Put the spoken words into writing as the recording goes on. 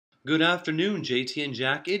Good afternoon, JT and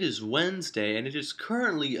Jack. It is Wednesday, and it is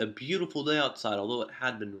currently a beautiful day outside, although it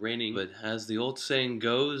had been raining. But as the old saying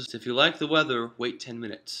goes, if you like the weather, wait 10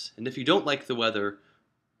 minutes. And if you don't like the weather,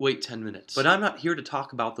 wait 10 minutes. But I'm not here to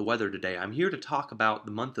talk about the weather today. I'm here to talk about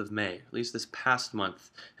the month of May, at least this past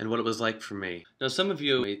month, and what it was like for me. Now, some of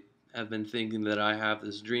you may have been thinking that I have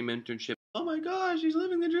this dream internship. Oh my gosh, he's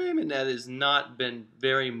living the dream, and that has not been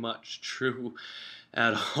very much true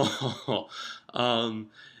at all.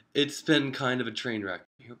 It's been kind of a train wreck.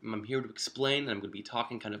 I'm here to explain, and I'm going to be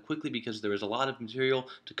talking kind of quickly because there is a lot of material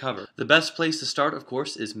to cover. The best place to start, of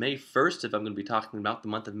course, is May 1st. If I'm going to be talking about the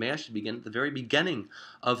month of May, I should begin at the very beginning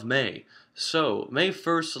of May. So, May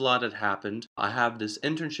 1st, a lot had happened. I have this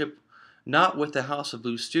internship, not with the House of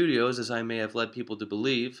Blue Studios, as I may have led people to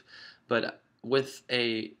believe, but with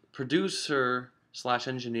a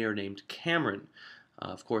producer/engineer named Cameron.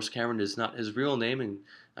 Of course, Cameron is not his real name, and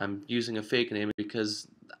I'm using a fake name because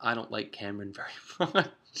I don't like Cameron very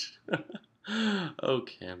much. Oh,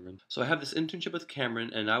 Cameron. So I have this internship with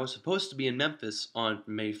Cameron, and I was supposed to be in Memphis on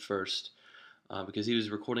May 1st because he was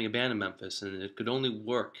recording a band in Memphis, and it could only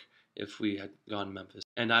work if we had gone to Memphis.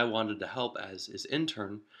 And I wanted to help as his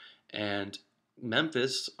intern, and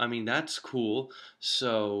Memphis, I mean, that's cool,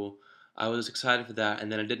 so I was excited for that,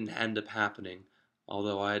 and then it didn't end up happening.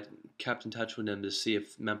 Although I had kept in touch with him to see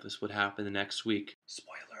if Memphis would happen the next week.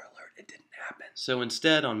 Spoiler alert, it didn't happen. So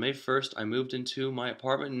instead, on May 1st, I moved into my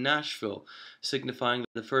apartment in Nashville, signifying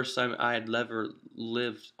the first time I had ever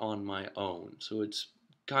lived on my own. So it's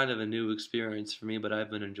kind of a new experience for me, but I've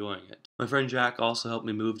been enjoying it. My friend Jack also helped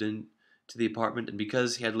me move into the apartment, and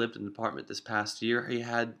because he had lived in the apartment this past year, he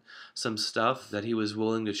had some stuff that he was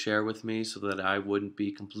willing to share with me so that I wouldn't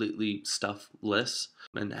be completely stuffless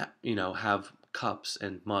and, you know, have cups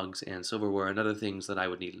and mugs and silverware and other things that I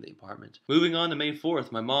would need in the apartment. Moving on to May 4th,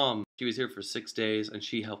 my mom, she was here for 6 days, and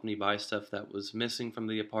she helped me buy stuff that was missing from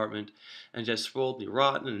the apartment and just spoiled me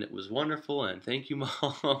rotten, and it was wonderful, and thank you,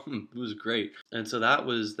 Mom. It was great. And so that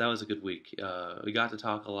was a good week. We got to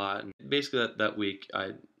talk a lot, and basically that week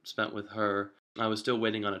I spent with her. I was still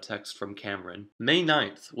waiting on a text from Cameron. May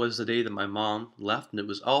 9th was the day that my mom left, and it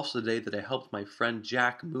was also the day that I helped my friend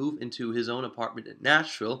Jack move into his own apartment in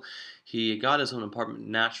Nashville. He got his own apartment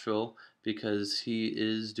in Nashville because he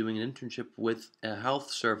is doing an internship with a health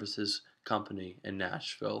services company in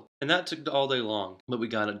Nashville. And that took all day long, but we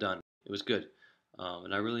got it done. It was good,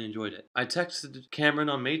 and I really enjoyed it. I texted Cameron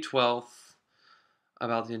on May 12th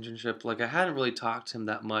about the internship. Like, I hadn't really talked to him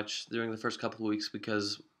that much during the first couple of weeks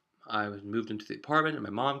because I moved into the apartment, and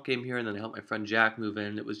my mom came here, and then I helped my friend Jack move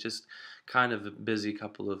in. It was just kind of a busy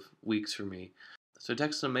couple of weeks for me. So I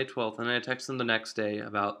texted him May 12th, and then I texted him the next day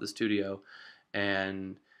about the studio,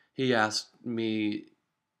 and he asked me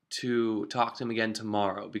to talk to him again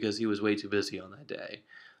tomorrow because he was way too busy on that day.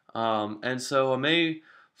 And so on May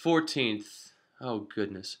 14th, oh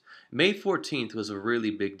goodness, May 14th was a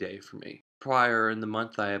really big day for me. Prior in the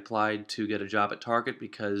month, I applied to get a job at Target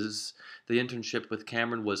because the internship with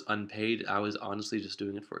Cameron was unpaid. I was honestly just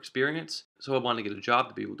doing it for experience. So I wanted to get a job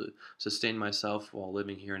to be able to sustain myself while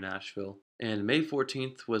living here in Nashville. And May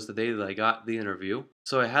 14th was the day that I got the interview.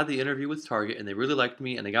 So I had the interview with Target, and they really liked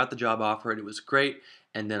me, and I got the job offer, and it was great.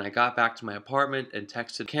 And then I got back to my apartment and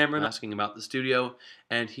texted Cameron asking about the studio,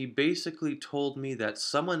 and he basically told me that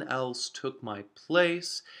someone else took my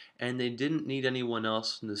place, and they didn't need anyone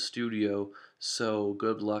else in the studio, so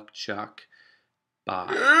good luck, Chuck.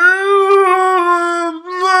 Bye.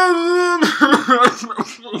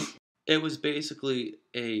 It was basically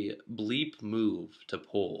a bleep move to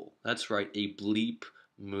pull. That's right, a bleep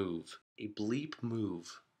move. A bleep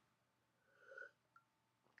move.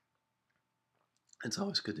 It's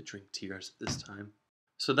always good to drink tears at this time.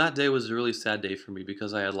 So that day was a really sad day for me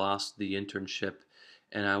because I had lost the internship,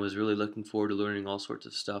 and I was really looking forward to learning all sorts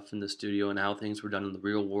of stuff in the studio and how things were done in the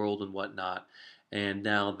real world and whatnot. And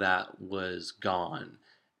now that was gone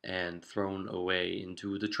and thrown away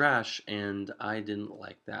into the trash, and I didn't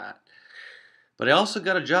like that. But I also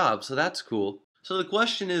got a job, so that's cool. So the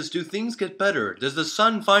question is, do things get better? Does the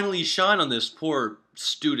sun finally shine on this poor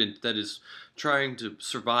student that is trying to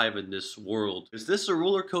survive in this world? Is this a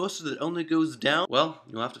roller coaster that only goes down? Well,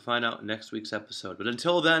 you'll have to find out in next week's episode. But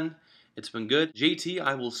until then, it's been good. JT,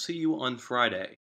 I will see you on Friday.